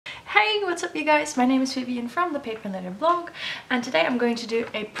Hey, what's up you guys? My name is Vivian from ThePaperLetterBlog, and today I'm going to do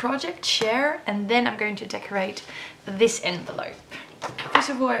a project share and then I'm going to decorate this envelope. First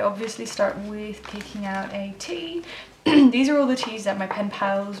of all, I obviously start with picking out a tea. These are all the teas that my pen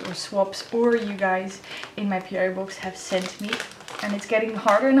pals or swaps or you guys in my PO box have sent me, and it's getting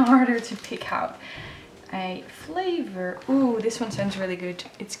harder and harder to pick out a flavor. Ooh, this one sounds really good.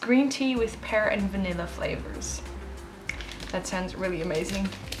 It's green tea with pear and vanilla flavors. That sounds really amazing.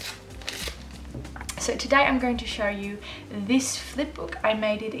 So today I'm going to show you this flipbook. I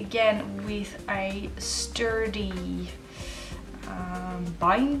made it again with a sturdy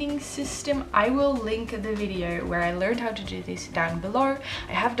binding system. I will link the video where I learned how to do this down below.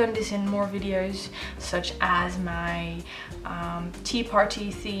 I have done this in more videos, such as my tea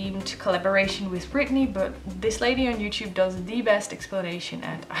party themed collaboration with Brittany, but this lady on YouTube does the best explanation,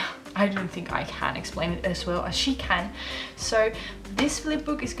 and I don't think I can explain it as well as she can. So this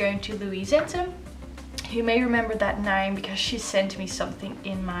flipbook is going to Louisette. You may remember that name because she sent me something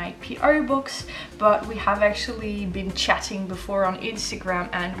in my PO box, but we have actually been chatting before on Instagram,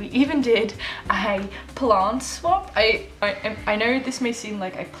 and we even did a plant swap. I know this may seem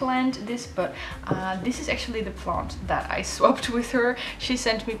like I planned this, but this is actually the plant that I swapped with her. She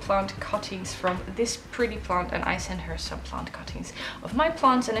sent me plant cuttings from this pretty plant, and I sent her some plant cuttings of my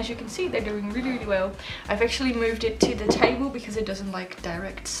plants, and as you can see, they're doing really well. I've actually moved it to the table because it doesn't like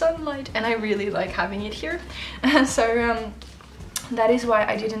direct sunlight, and I really like having it here. So that is why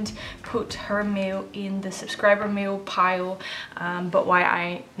I didn't put her mail in the subscriber mail pile, but why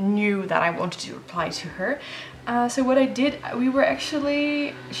I knew that I wanted to reply to her. So what I did,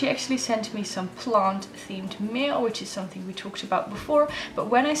 she actually sent me some plant themed mail, which is something we talked about before. But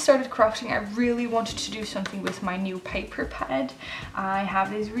when I started crafting, I really wanted to do something with my new paper pad. I have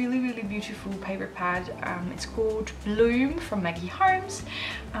this really beautiful paper pad. It's called Bloom from Maggie Holmes.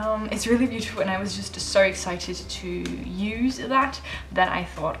 It's really beautiful, and I was just so excited to use that I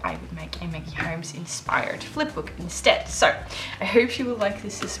thought I would make a Maggie Holmes inspired flipbook instead. So I hope she will like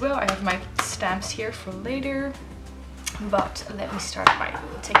this as well. I have my stamps here for later. But let me start by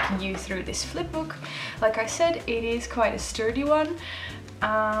taking you through this flipbook. Like I said, it is quite a sturdy one.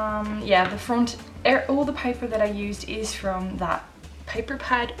 Yeah, the front, all the paper that I used is from that paper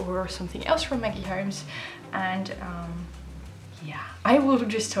pad or something else from Maggie Holmes, and yeah, I will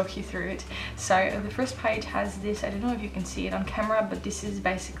just talk you through it. So the first page has this, I don't know if you can see it on camera, but this is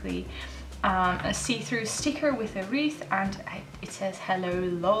basically a see-through sticker with a wreath, and it says hello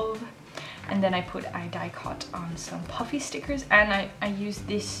love. And then I put a die cut on some puffy stickers, and I used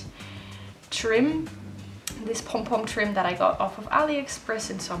this trim, this pom-pom trim that I got off of Aliexpress,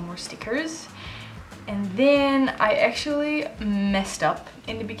 and some more stickers. And then I actually messed up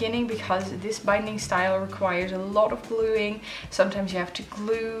in the beginning because this binding style requires a lot of gluing. Sometimes you have to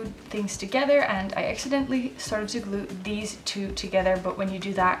glue things together, and I accidentally started to glue these two together, but when you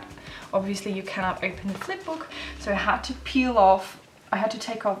do that, obviously you cannot open the flipbook. So I had to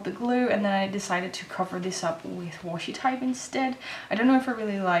take off the glue, and then I decided to cover this up with washi tape instead. I don't know if I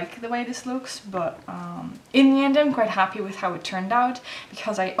really like the way this looks, but in the end I'm quite happy with how it turned out,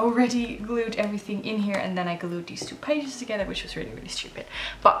 because I already glued everything in here, and then I glued these two pages together, which was really stupid.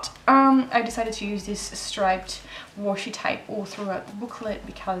 But I decided to use this striped washi tape all throughout the booklet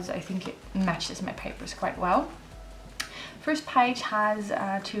because I think it matches my papers quite well. First page has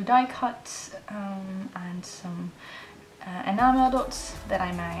two die cuts and some enamel dots that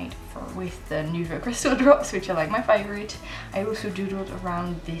I made with the Nouveau crystal drops, which are like my favorite. I also doodled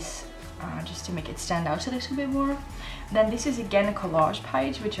around this just to make it stand out a little bit more. Then this is again a collage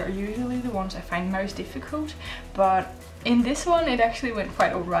page, which are usually the ones I find most difficult, but in this one it actually went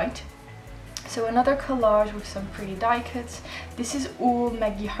quite alright. So another collage with some pretty die cuts. This is all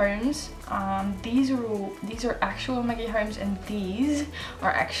Maggie Holmes. These are actual Maggie Holmes, and these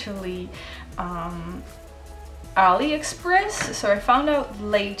are actually Aliexpress. So I found out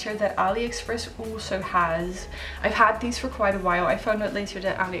later that Aliexpress also has, I've had these for quite a while, I found out later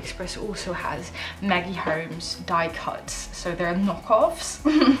that Aliexpress also has Maggie Holmes die cuts, so they're knockoffs.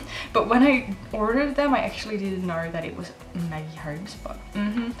 But when I ordered them, I actually didn't know that it was Maggie Holmes, but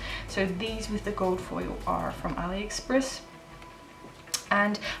So these with the gold foil are from Aliexpress.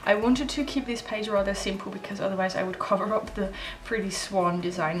 And I wanted to keep this page rather simple because otherwise I would cover up the pretty swan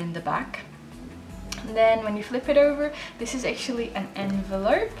design in the back. And then when you flip it over, this is actually an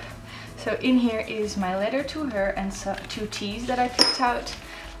envelope. So in here is my letter to her and two teas that I picked out.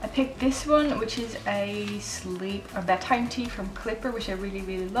 I picked this one, which is a bedtime tea from Clipper, which I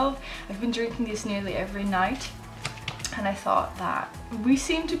really love. I've been drinking this nearly every night. and I thought that we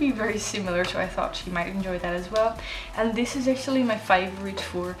seem to be very similar, so I thought she might enjoy that as well. And this is actually my favorite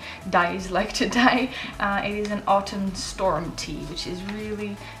for dyes like to dye. It is an autumn storm tea, which is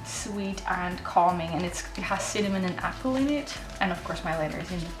really sweet and calming, and it has cinnamon and apple in it, and of course my letter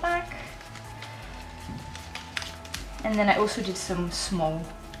is in the back. And then I also did some small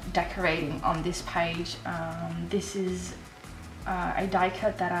decorating on this page. This is a die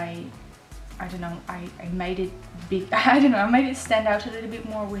cut that I don't know, I made it big. I don't know, I made it stand out a little bit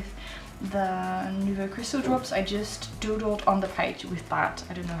more with the Nouveau Crystal drops. I just doodled on the page with that.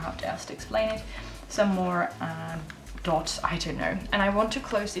 I don't know how else to explain it. Some more dots, I don't know. And I want to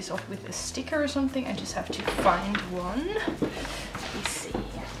close this off with a sticker or something. I just have to find one. Let's see.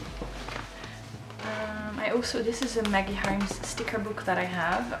 This is a Maggie Holmes sticker book that I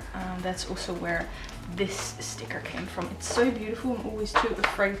have. That's also where this sticker came from. It's so beautiful. I'm always too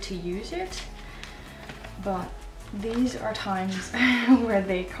afraid to use it, but these are times where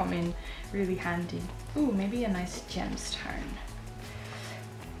they come in really handy. Ooh, maybe a nice gemstone.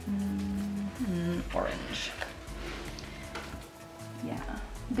 Orange. Yeah,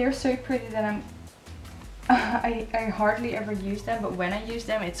 they're so pretty that I hardly ever use them, but when I use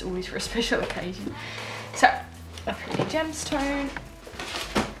them, it's always for a special occasion. So, a pretty gemstone.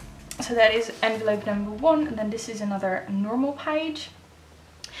 So that is envelope number 1, and then this is another normal page.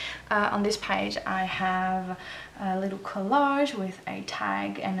 On this page I have a little collage with a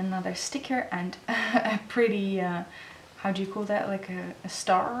tag and another sticker and a pretty, how do you call that, like a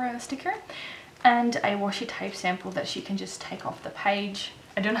star sticker, and a washi tape sample that she can just take off the page.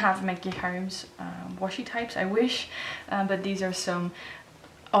 I don't have Maggie Holmes washi tapes, I wish, but these are some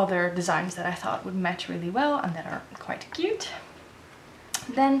other designs that I thought would match really well and that are quite cute.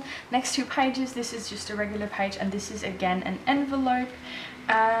 Then next 2 pages, this is just a regular page, and this is again an envelope.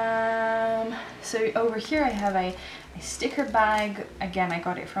 So over here I have a sticker bag. Again, I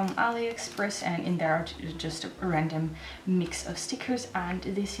got it from Aliexpress, and in there are just a random mix of stickers, and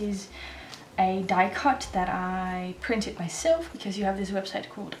this is a die cut that I printed myself, because you have this website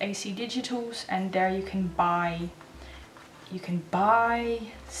called AC Digitals, and there you can buy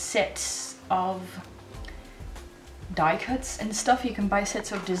sets of die cuts and stuff. You can buy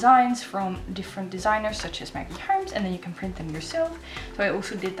sets of designs from different designers such as Maggie Holmes, and then you can print them yourself. So I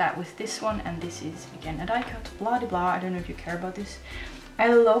also did that with this one, and this is again a die cut, blah de blah. I don't know if you care about this.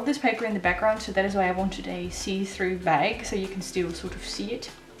 I love this paper in the background, so that is why I wanted a see-through bag, so you can still sort of see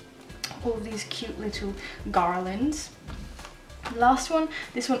it. All of these cute little garlands. Last one,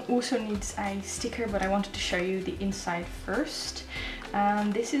 this one also needs a sticker, but I wanted to show you the inside first.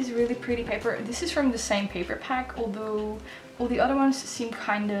 This is really pretty paper. This is from the same paper pack, although all the other ones seem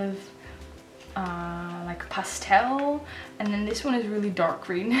kind of like pastel, and then this one is really dark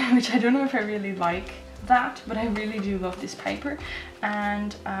green, which I don't know if I really like that, but I really do love this paper.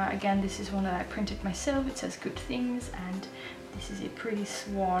 And again, this is one that I printed myself. It says good things, and this is a pretty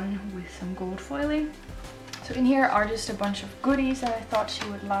swan with some gold foiling. So in here are just a bunch of goodies that I thought she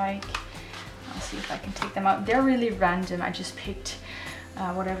would like. I'll see if I can take them out. They're really random. I just picked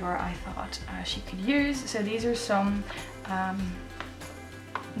whatever I thought she could use. So these are some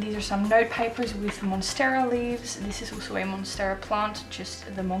note papers with monstera leaves. This is also a monstera plant,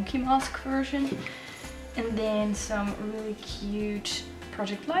 just the monkey mask version. And then some really cute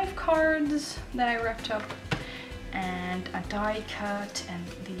Project Life cards that I wrapped up, and a die cut, and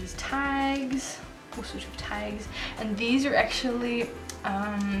these tags, all sorts of tags. And these are actually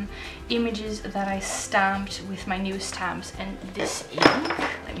images that I stamped with my new stamps. And this ink,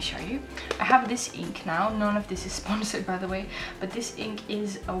 let me show you. I have this ink now. None of this is sponsored, by the way, but this ink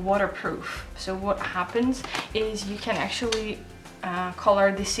is waterproof. So what happens is you can actually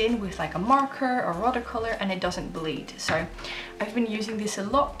color this in with like a marker or watercolor, and it doesn't bleed. So I've been using this a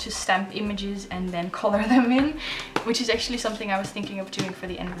lot to stamp images and then color them in, which is actually something I was thinking of doing for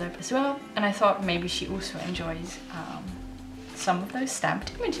the envelope as well. And I thought maybe she also enjoys some of those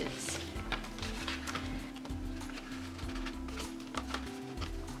stamped images.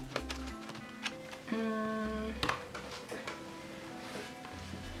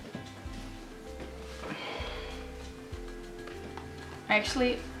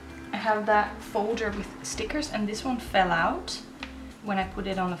 I have that folder with stickers, and this one fell out when I put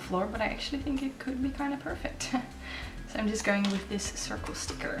it on the floor, but I actually think it could be kind of perfect. So I'm just going with this circle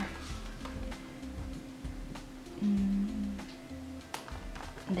sticker.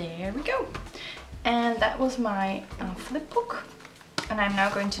 There we go. And that was my flip book. And I'm now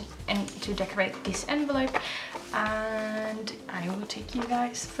going to decorate this envelope, and I will take you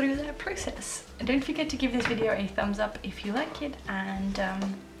guys through that process. And don't forget to give this video a thumbs up if you like it, and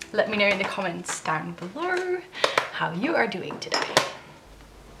let me know in the comments down below how you are doing today.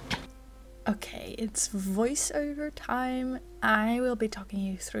 Okay, it's voiceover time. I will be talking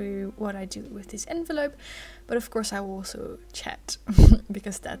you through what I do with this envelope, but of course I will also chat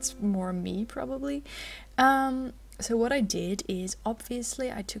because that's more me probably. So what I did is,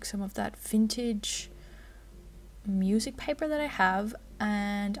 obviously I took some of that vintage music paper that I have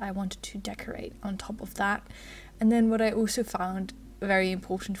and I wanted to decorate on top of that. And then what I also found very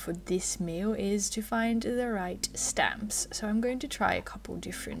important for this meal is to find the right stamps. So I'm going to try a couple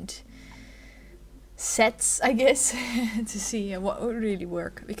different sets, I guess, to see what would really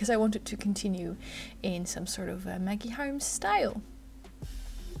work, because I wanted to continue in some sort of Maggie Holmes style.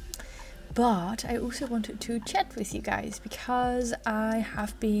 But I also wanted to chat with you guys because I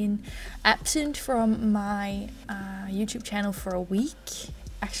have been absent from my YouTube channel for a week.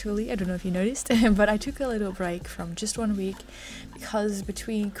 Actually, I don't know if you noticed, but I took a little break from just 1 week because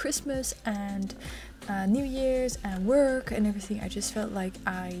between Christmas and New Year's and work and everything, I just felt like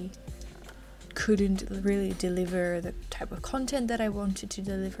I couldn't really deliver the type of content that I wanted to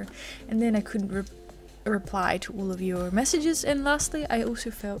deliver, and then I couldn't reply to all of your messages. And lastly, I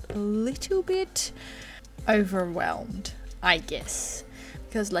also felt a little bit overwhelmed, I guess,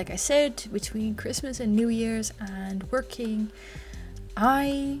 because like I said, between Christmas and New Year's and working,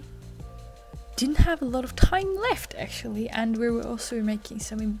 I didn't have a lot of time left actually, and we were also making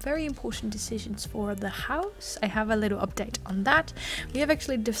some very important decisions for the house. I have a little update on that. We have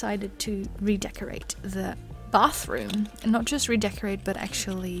actually decided to redecorate the bathroom, and not just redecorate but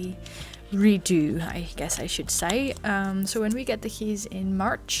actually redo, I guess I should say. So when we get the keys in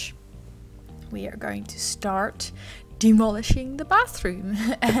March, we are going to start demolishing the bathroom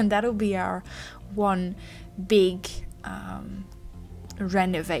and that'll be our one big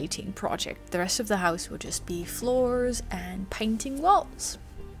renovating project. The rest of the house will just be floors and painting walls.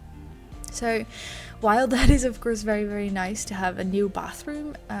 So while that is of course very, very nice to have a new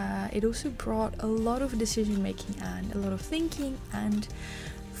bathroom, it also brought a lot of decision making and a lot of thinking and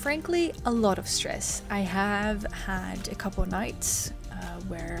frankly a lot of stress. I have had a couple of nights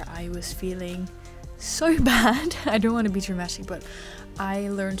where I was feeling so bad. I don't want to be dramatic, but I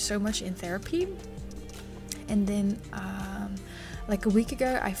learned so much in therapy, and then like a week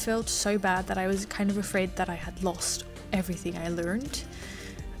ago I felt so bad that I was kind of afraid that I had lost everything I learned.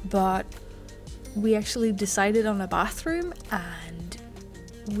 But we actually decided on a bathroom, and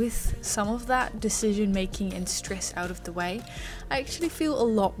with some of that decision making and stress out of the way, I actually feel a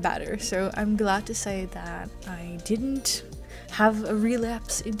lot better. So I'm glad to say that I didn't have a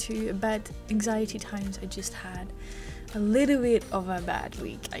relapse into bad anxiety times. I just had a little bit of a bad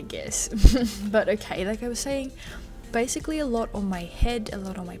week, I guess. But okay, like I was saying, basically a lot on my head, a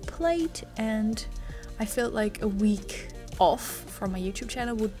lot on my plate, and I felt like a week off from my YouTube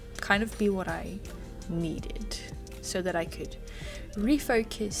channel would kind of be what I needed so that I could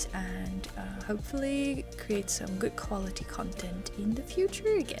refocus and hopefully create some good quality content in the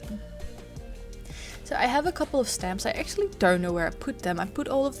future again. So I have a couple of stamps. I actually don't know where I put them. I put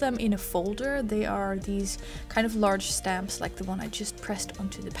all of them in a folder. They are these kind of large stamps like the one I just pressed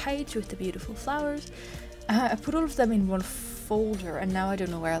onto the page with the beautiful flowers. I put all of them in one folder, and now I don't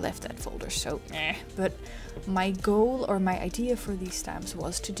know where I left that folder, so but my goal or my idea for these stamps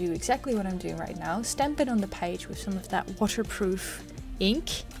was to do exactly what I'm doing right now, stamp it on the page with some of that waterproof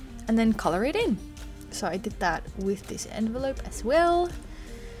ink and then color it in. So I did that with this envelope as well.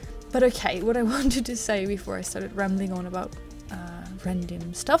 But okay, what I wanted to say before I started rambling on about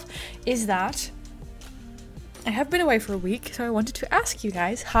random stuff is that I have been away for a week, so I wanted to ask you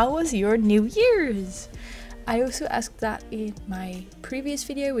guys, how was your New Year's? I also asked that in my previous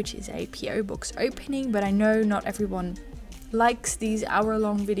video, which is a PO box opening, but I know not everyone likes these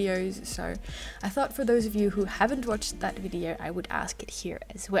hour-long videos, so I thought for those of you who haven't watched that video, I would ask it here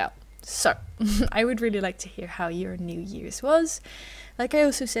as well. So, I would really like to hear how your New Year's was. Like I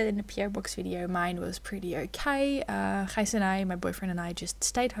also said in the PO box video, mine was pretty okay. Gijs and I, my boyfriend and I, just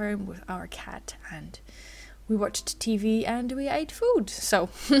stayed home with our cat and we watched TV and we ate food. So,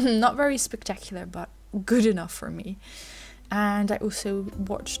 not very spectacular, but good enough for me. And I also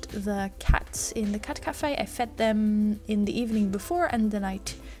watched the cats in the cat cafe. I fed them in the evening before and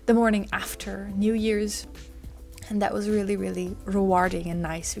the morning after New Year's. And that was really, really rewarding and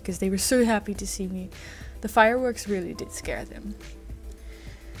nice because they were so happy to see me. The fireworks really did scare them.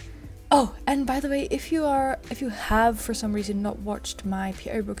 Oh, and by the way, if you have for some reason not watched my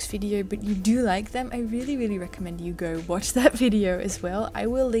PO box video but you do like them, I really, really recommend you go watch that video as well. I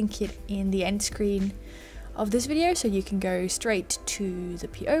will link it in the end screen of this video, so you can go straight to the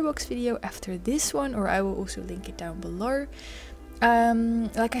PO box video after this one, or I will also link it down below.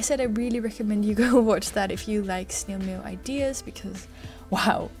 Like I said, I really recommend you go watch that if you like snail mail ideas, because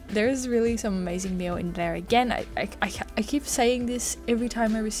wow, there's really some amazing mail in there. Again, I keep saying this every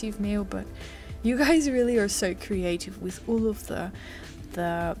time I receive mail, but you guys really are so creative with all of the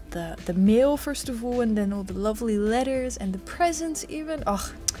mail first of all, and then all the lovely letters and the presents even.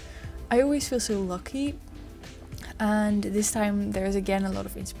 Oh, I always feel so lucky. And this time there's again a lot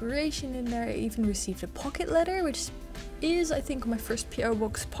of inspiration in there. I even received a pocket letter, which is, I think, my first PO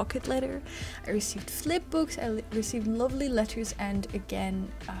box pocket letter. I received flipbooks, I received lovely letters, and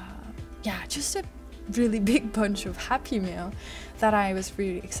again, yeah, just a really big bunch of happy mail that I was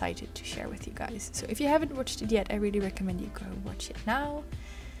really excited to share with you guys. So if you haven't watched it yet, I really recommend you go watch it now.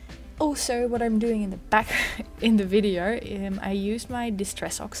 Also, what I'm doing in the back in the video, I used my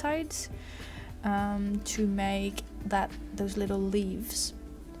distress oxides to make those little leaves,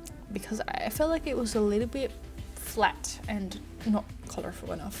 because I felt like it was a little bit flat and not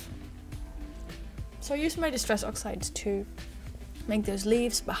colorful enough. So I used my distress oxides to make those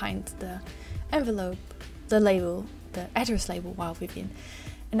leaves behind the envelope, the label, the address label. Wow, Vivian.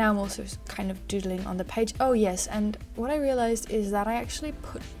 And now I'm also kind of doodling on the page. Oh yes, and what I realized is that I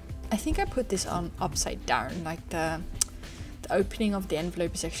think I put this on upside down, like the opening of the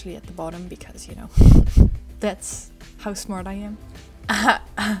envelope is actually at the bottom, because, you know, that's how smart I am.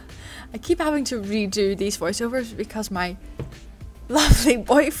 I keep having to redo these voiceovers because my lovely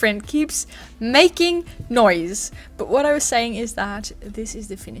boyfriend keeps making noise. But what I was saying is that this is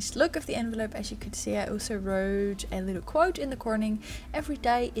the finished look of the envelope. As you could see, I also wrote a little quote in the corner: "Every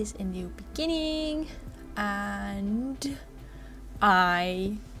day is a new beginning," and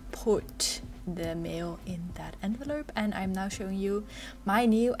I put the mail in that envelope, and I'm now showing you my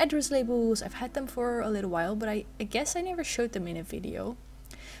new address labels. I've had them for a little while, but I guess I never showed them in a video.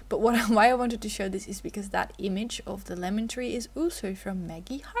 But why I wanted to show this is because that image of the lemon tree is also from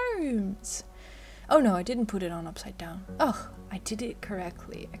Maggie Holmes. Oh no, I didn't put it on upside down. Oh, I did it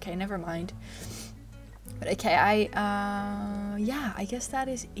correctly. Okay, never mind. But okay, yeah, I guess that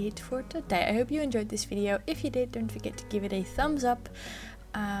is it for today. I hope you enjoyed this video. If you did, don't forget to give it a thumbs up.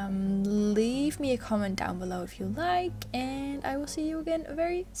 Leave me a comment down below if you like, and I will see you again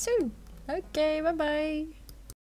very soon. Okay, bye bye.